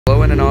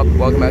Hello and all,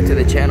 welcome back to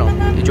the channel.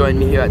 You joined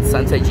me here at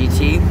Sunset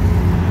GT,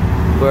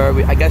 where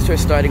I guess we're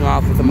starting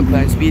off with a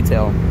McLaren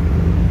Speedtail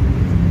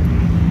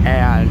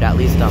and at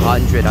least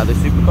 100 other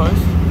supercars.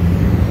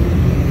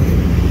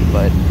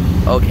 But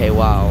okay,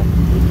 wow.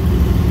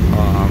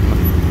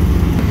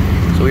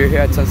 So we're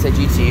here at Sunset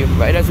GT.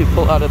 Right as we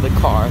pull out of the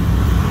car,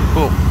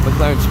 boom,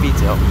 McLaren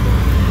Speedtail.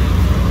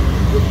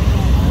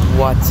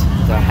 What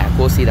the heck?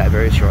 We'll see that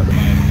very shortly.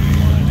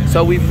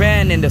 So we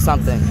ran into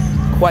something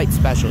quite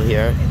special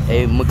here.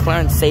 A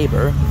McLaren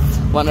Sabre,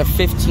 one of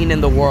 15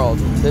 in the world.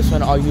 This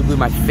one arguably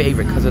my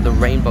favorite because of the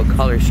rainbow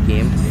color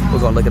scheme.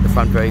 We'll go look at the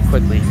front very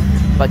quickly.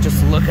 But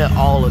just look at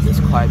all of this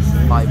carbon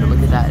fiber.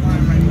 Look at that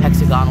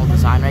hexagonal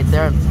design right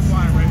there.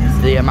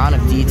 The amount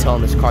of detail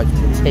in this car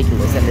is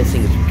meticulous, and this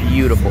thing is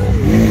beautiful.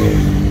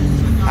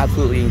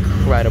 Absolutely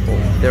incredible.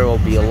 There will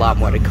be a lot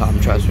more to come,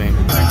 trust me.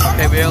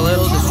 Okay, we're a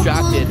little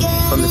distracted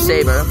from the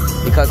Sabre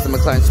because the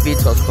McLaren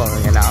Speedtail is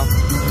following it now.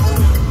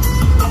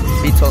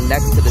 Speedtail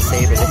next to the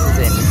Sabre. This is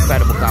an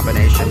incredible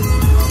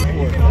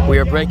combination. We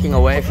are breaking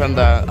away from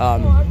the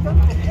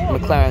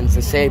McLaren's,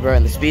 the Sabre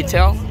and the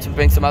Speedtail to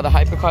bring some other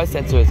hypercars,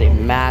 since there is a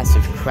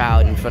massive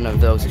crowd in front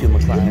of those two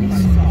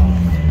McLarens.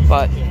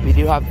 But we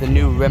do have the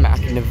new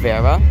Rimac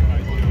Nevera,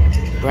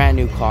 brand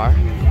new car.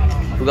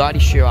 Bugatti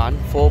Chiron,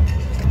 full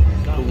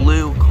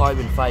blue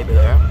carbon fiber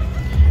there.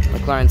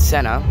 McLaren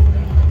Senna,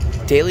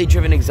 daily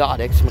driven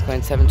exotics,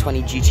 McLaren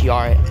 720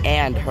 GTR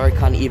and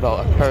Huracan Evo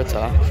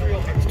Aperta.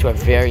 These two are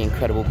very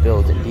incredible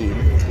builds indeed.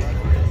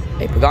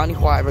 A Pagani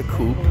Huayra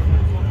Coupe,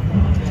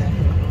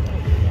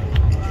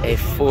 a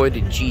Ford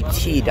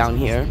GT down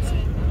here,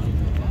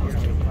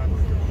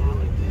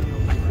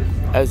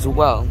 as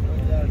well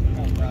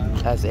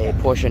as a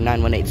Porsche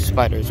 918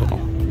 Spider as well.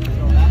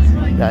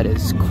 That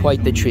is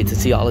quite the treat to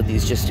see all of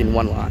these just in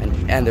one line,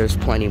 and there's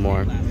plenty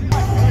more.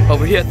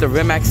 Over here at the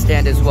Rimac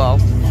stand as well,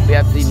 we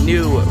have the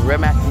new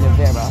Rimac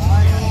Nevera,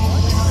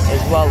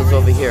 as well as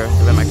over here,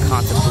 the Rimac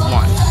Concept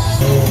 1.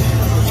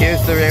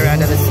 Here's the rear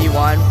end of the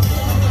C1.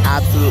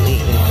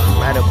 Absolutely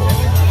incredible.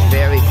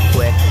 Very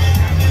quick,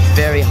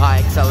 very high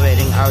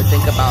accelerating. I would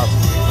think about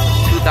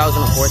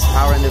 2,000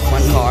 horsepower in this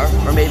one car,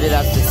 or maybe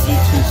that's the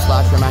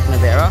C2/Rimac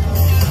Nevera.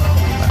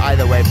 But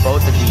either way,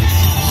 both of these,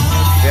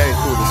 very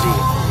cool to see.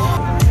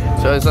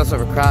 So there's less of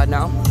a crowd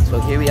now.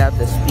 So here we have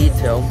the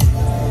Speedtail,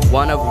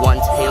 one of one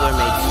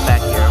tailor-made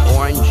spec here.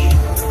 Orange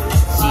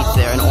seats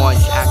there and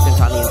orange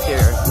accents on the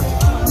interior.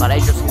 But I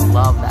just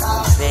love that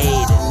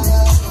fade,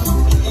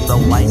 the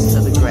whites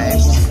of the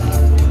gray,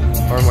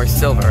 or more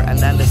silver. And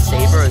then the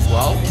Sabre as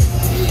well,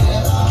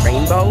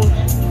 rainbow,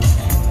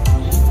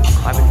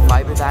 carbon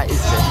fiber. That is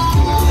just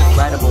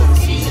incredible to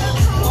see.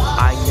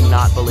 I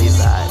cannot believe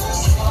that.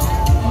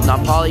 So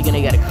I'm probably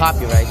gonna get a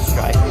copyright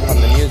strike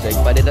from the music,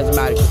 but it doesn't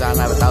matter because I don't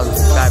have 1,000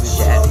 subscribers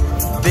yet.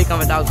 If you become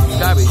 1,000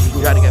 subscribers, you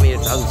can try to get me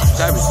 1,000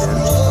 subscribers soon.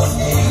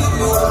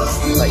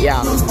 But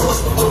yeah,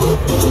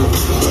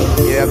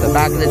 you have the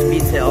back of the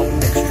Speedtail,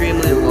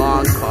 extremely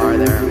long car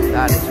there.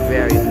 That is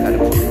very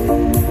incredible.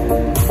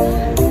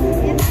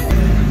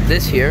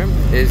 This here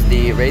is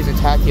the Razor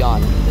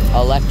Tachyon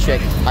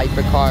electric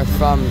hypercar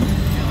from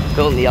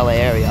built in the LA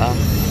area.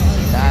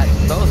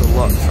 Those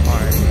looks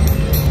are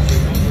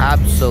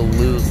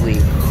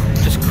absolutely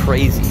just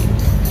crazy.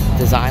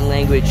 Design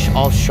language,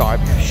 all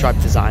sharp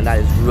design. That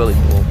is really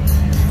cool.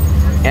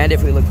 And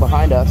if we look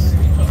behind us,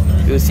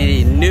 you will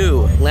see the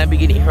new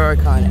Lamborghini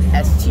Huracan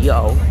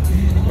STO.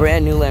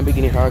 Brand new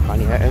Lamborghini Huracan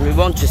here. And we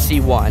won't just see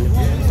one,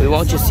 we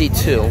won't just see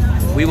two,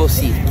 we will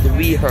see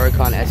 3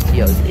 Huracan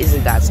STOs.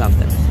 Isn't that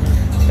something?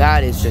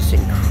 That is just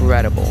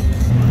incredible.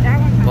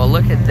 Well,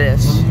 look at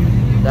this.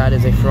 That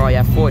is a Ferrari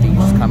F40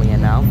 just coming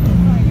in now.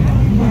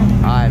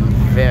 I'm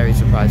very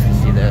surprised to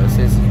see this.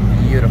 It's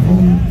beautiful.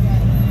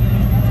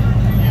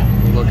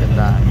 Look at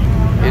that.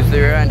 Here's the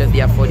rear end of the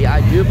F40.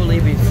 I do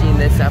believe we've seen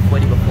this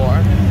F40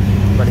 before,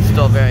 but it's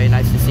still very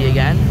nice to see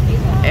again.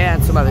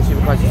 And some other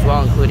supercars as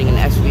well, including an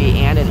SV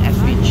and an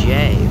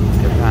SVJ.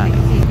 Look at that.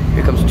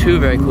 Here comes 2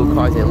 very cool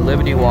cars. A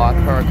Liberty Walk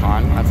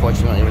Huracan,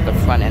 unfortunately with the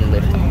front end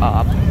lift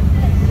up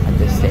at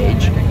this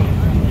stage.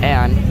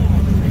 And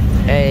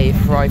a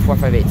Ferrari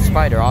 458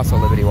 Spider, also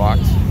Liberty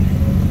Walks.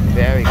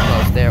 Very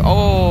close there.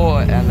 Oh,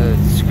 and the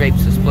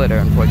scrapes the splitter,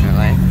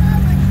 unfortunately.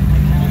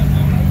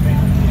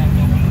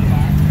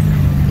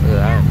 Look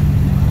at that.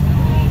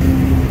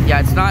 Yeah,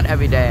 it's not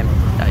every day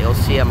that you'll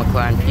see a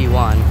McLaren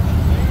P1,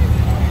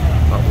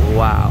 but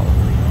wow.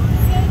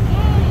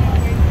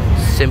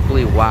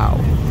 Simply wow.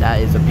 That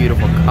is a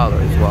beautiful color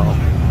as well.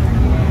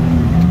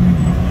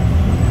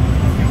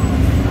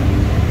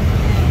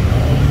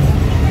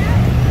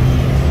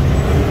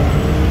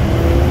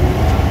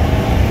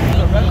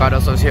 Got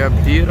also here a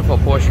beautiful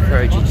Porsche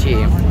Carrera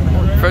GT.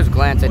 First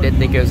glance, I did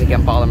think it was a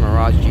Gambala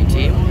Mirage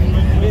GT,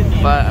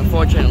 but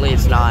unfortunately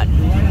it's not.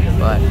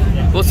 But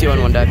we'll see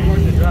one day.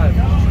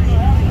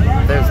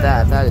 There's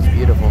that. That is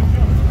beautiful.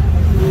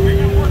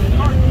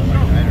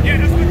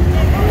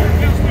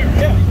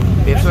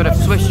 We've sort of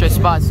switched our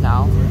spots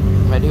now.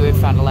 Right here we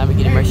found a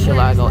Lamborghini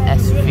Murcielago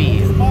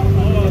SV.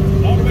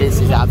 This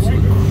is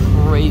absolutely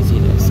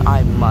craziness,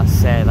 I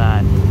must say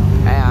that.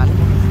 And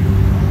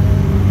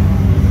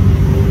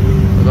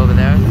look over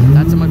there,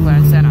 that's a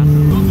McLaren Senna.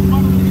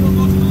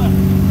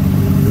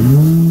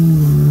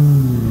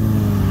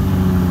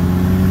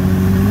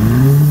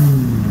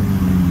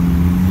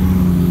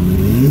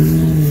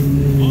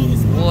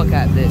 Look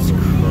at this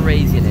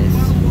craziness.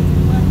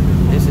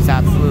 This is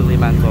absolutely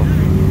mental.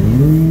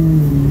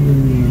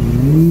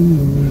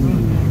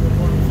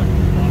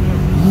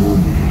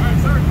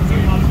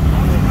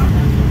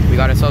 We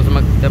got ourselves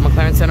the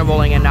McLaren Senna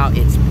rolling in now.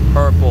 It's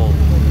purple.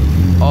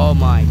 Oh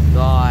my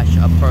gosh,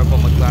 a purple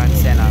McLaren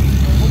Senna.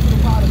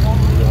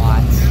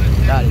 What?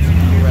 That is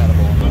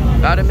incredible.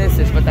 Gotta miss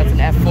this, but that's an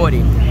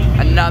F40.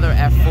 Another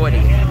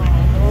F40.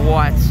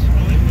 What?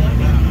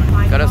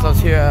 Got ourselves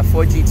here a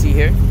Ford GT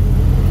here.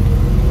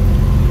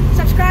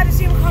 Subscribe to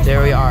see what Carshow.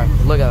 There we are.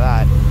 Look at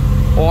that.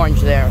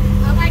 Orange there.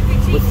 I like the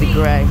GT. With the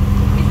gray.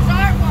 It's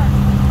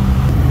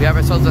artwork. We have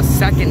ourselves a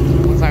second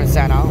McLaren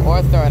Senna, or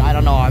a third. I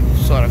don't know. I've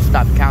sort of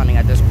stopped counting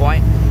at this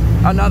point.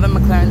 Another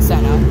McLaren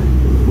Senna.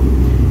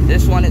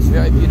 This one is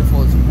very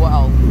beautiful as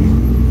well.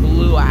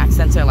 Blue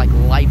accents are like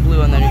light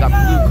blue, and then you got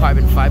blue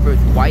carbon fiber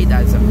with white.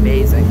 That is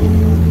amazing.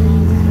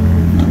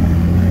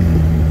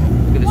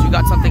 Look at this. We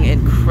got something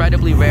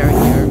incredibly rare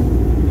here.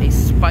 A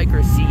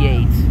Spiker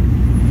C8.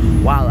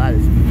 Wow, that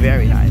is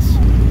very nice.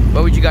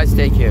 What would you guys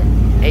take here?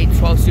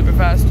 812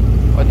 Superfast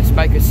or the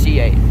Spiker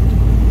C8?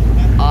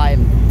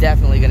 I'm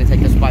definitely gonna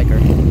take the Spiker.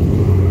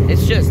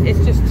 It's just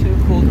too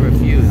cool to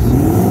refuse.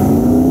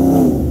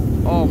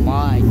 Oh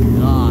my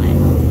god.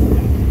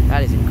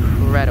 That is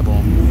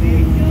incredible.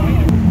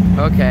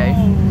 Okay.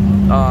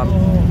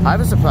 I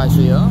have a surprise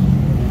for you.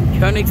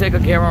 Koenigsegg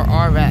Agera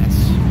RS.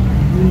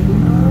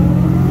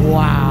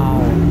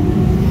 Wow.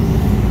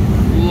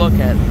 Look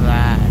at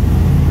that.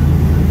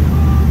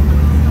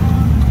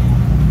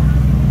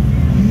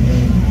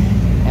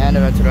 And a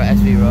retro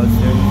SV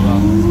Roadster as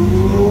well.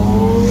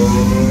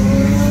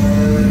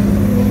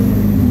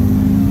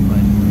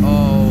 But,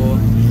 oh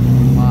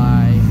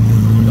my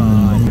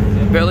god.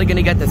 Barely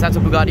gonna get this. That's a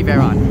Bugatti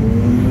Veyron.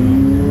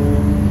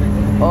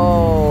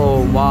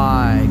 Oh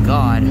my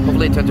god.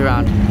 Hopefully it turns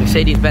around.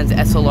 Mercedes-Benz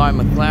SLR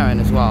McLaren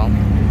as well.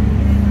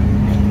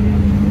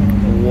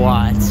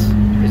 What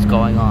is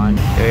going on?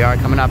 Here we are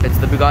coming up. It's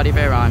the Bugatti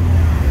Veyron.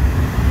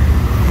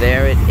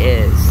 There it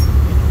is.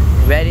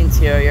 Red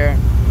interior,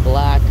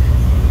 black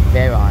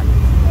Veyron,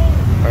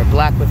 or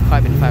black with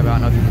carbon fiber. I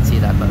don't know if you can see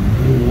that, but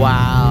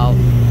wow,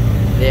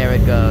 there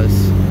it goes.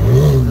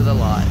 This is a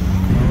lot.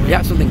 We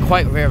have something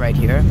quite rare right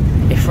here,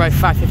 a Ferrari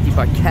 550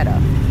 Barchetta.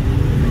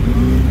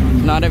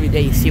 Not every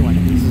day you see one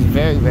of these. It's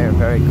very, very,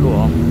 very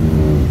cool.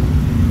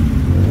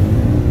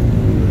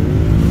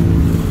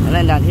 And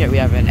then down here we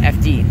have an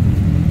FD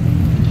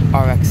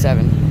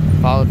RX-7,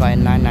 followed by a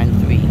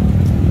 993.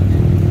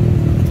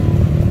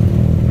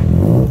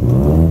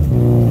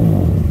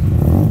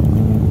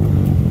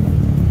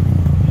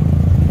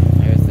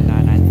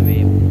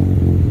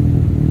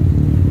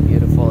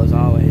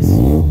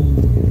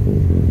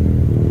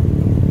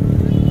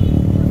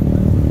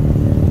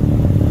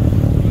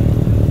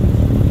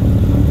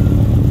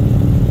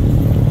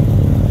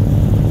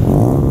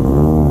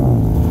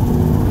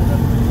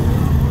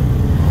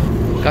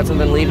 Got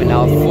something leaving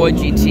now, a Ford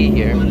GT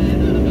here.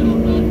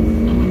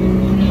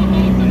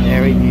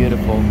 Very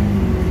beautiful.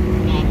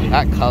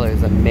 That color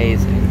is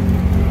amazing.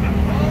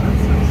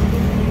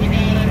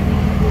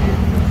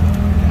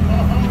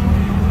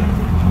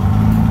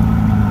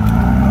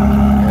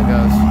 There it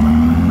goes.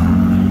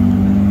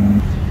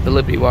 The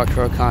Liberty Walk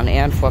Huracan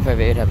and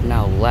 458 have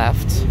now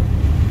left.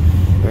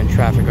 We're in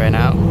traffic right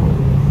now.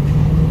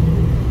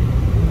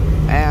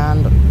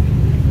 And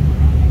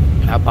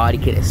our body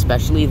kit,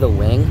 especially the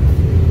wing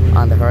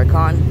on the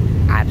Huracan,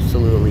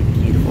 absolutely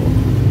beautiful.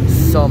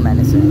 So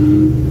menacing.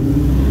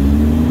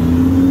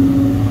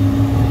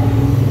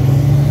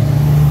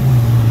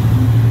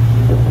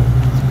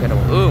 It's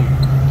incredible. Ooh,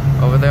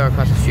 over there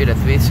across the street, a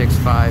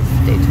 365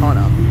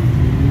 Daytona.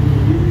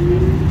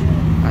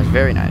 That's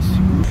very nice.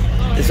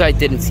 This I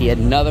didn't see.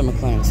 Another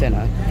McLaren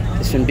Senna.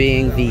 This one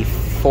being the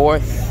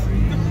fourth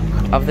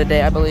of the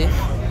day, I believe.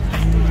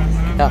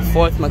 The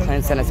fourth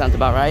McLaren Senna sounds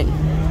about right.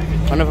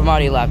 One of them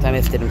already left. I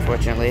missed it,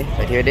 unfortunately.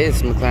 But here it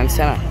is, McLaren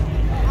Senna.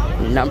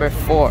 Number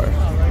 4.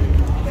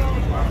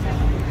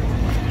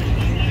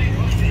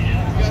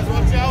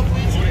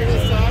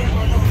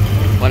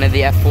 One of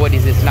the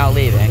F40s is now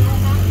leaving.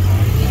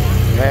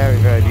 Very,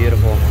 very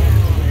beautiful.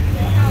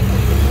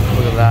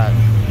 Look at that.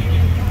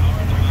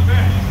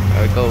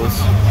 There it goes.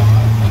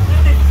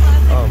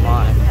 Oh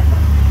my.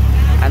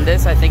 And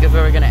this, I think, is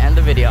where we're going to end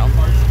the video.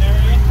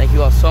 Thank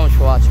you all so much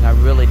for watching. I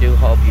really do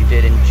hope you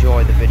did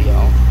enjoy the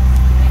video.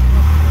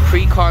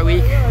 Pre-car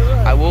week,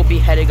 I will be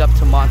heading up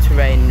to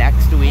Monterey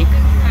next week,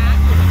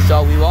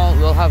 so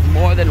we'll have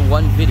more than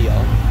one video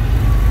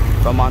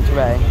from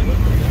Monterey.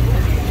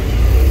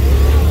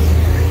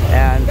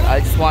 And I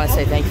just want to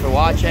say thank you for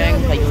watching.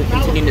 Thank you for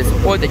continuing to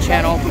support the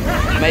channel.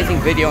 Amazing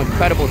video,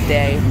 incredible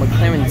day.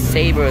 McLaren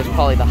Sabre is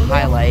probably the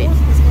highlight.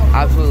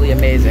 Absolutely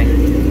amazing.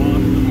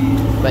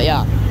 But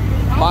yeah,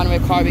 Monterey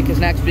Car Week is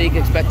next week.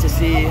 Expect to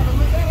see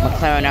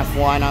McLaren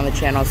F1 on the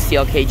channel,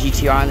 CLK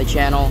GTR on the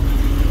channel,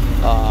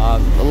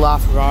 La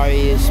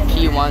Ferraris,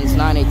 P1s,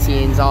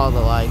 918s, all the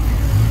like.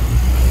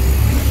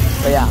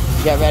 But yeah,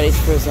 get ready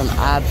for some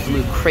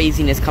absolute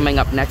craziness coming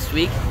up next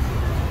week.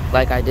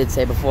 Like I did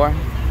say before,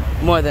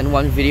 more than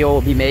one video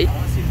will be made.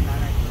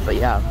 But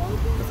yeah,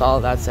 with all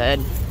of that said,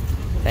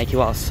 thank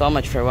you all so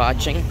much for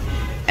watching,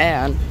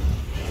 and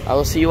I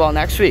will see you all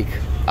next week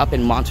up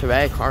in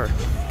Monterey for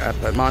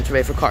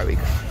Car Week.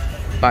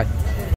 Bye.